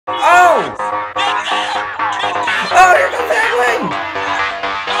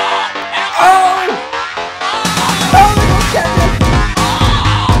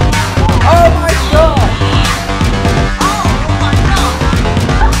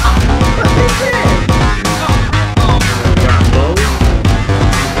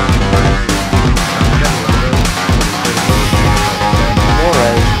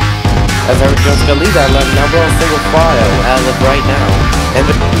believe that, now we're on single file as of right now.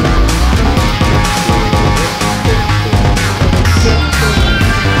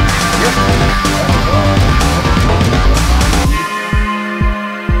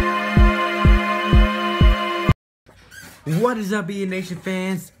 And what is up, IanNation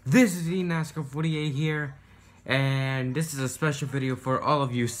fans? This is IanNascar48 here, and this is a special video for all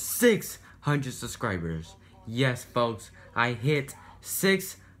of you 600 subscribers. Yes, folks, I hit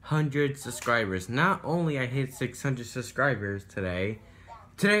 600 subscribers. Not only I hit 600 subscribers today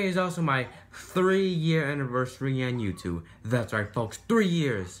is also my 3-year anniversary on YouTube. That's right, folks, 3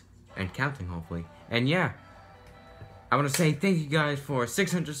 years and counting, hopefully. And yeah, I want to say thank you guys for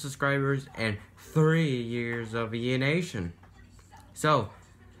 600 subscribers and 3 years of IanNation. So,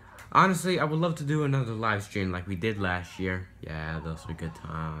 honestly, I would love to do another live stream like we did last year. Yeah, those were good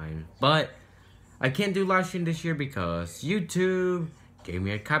times. But I can't do live stream this year because YouTube gave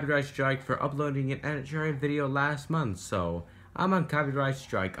me a copyright strike for uploading an editorial video last month. So, I'm on copyright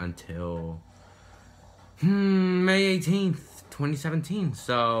strike until May 18th, 2017.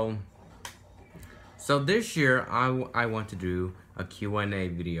 So this year, I want to do a Q&A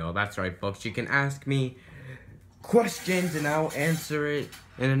video. That's right, folks. You can ask me questions and I'll answer it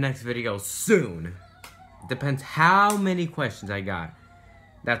in the next video soon. Depends how many questions I got.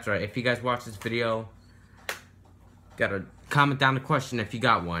 That's right. If you guys watch this video, gotta comment down the question if you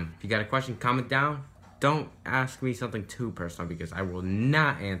got one. If you got a question, comment down. Don't ask me something too personal because I will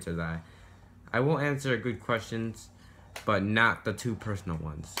not answer that. I will answer good questions, but not the too personal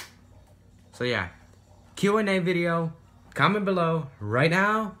ones. So yeah. Q&A video, comment below right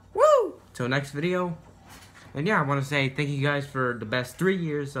now. Woo! Till next video. And yeah, I want to say thank you guys for the best 3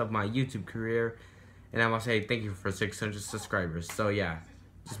 years of my YouTube career, and I want to say thank you for 600 subscribers. So yeah,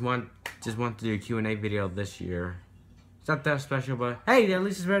 just want to do a Q&A video this year. It's not that special, but hey, at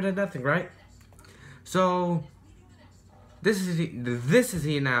least it's better than nothing, right? So this is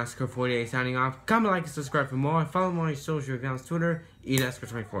IanNascar48 signing off. Comment, like, and subscribe for more. Follow me on my social accounts: Twitter,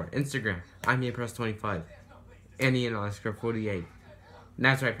 IanNascar24, Instagram, I'm IanPress25, and IanNascar48. And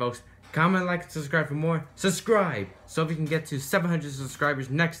that's right, folks. Comment, like, and subscribe for more. Subscribe so we can get to 700 subscribers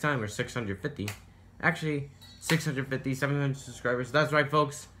next time, or 650. Actually, 650, 700 subscribers. That's right,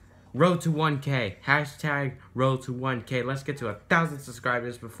 folks. Road to 1K. Hashtag road to 1K. Let's get to 1,000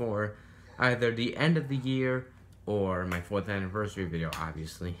 subscribers before either the end of the year or my 4th anniversary video,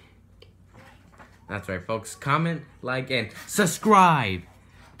 obviously. That's right, folks. Comment, like, and subscribe.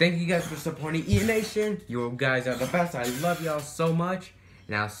 Thank you guys for supporting IanNation. You guys are the best. I love y'all so much.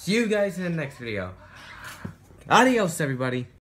 And I'll see you guys in the next video. Adios, everybody.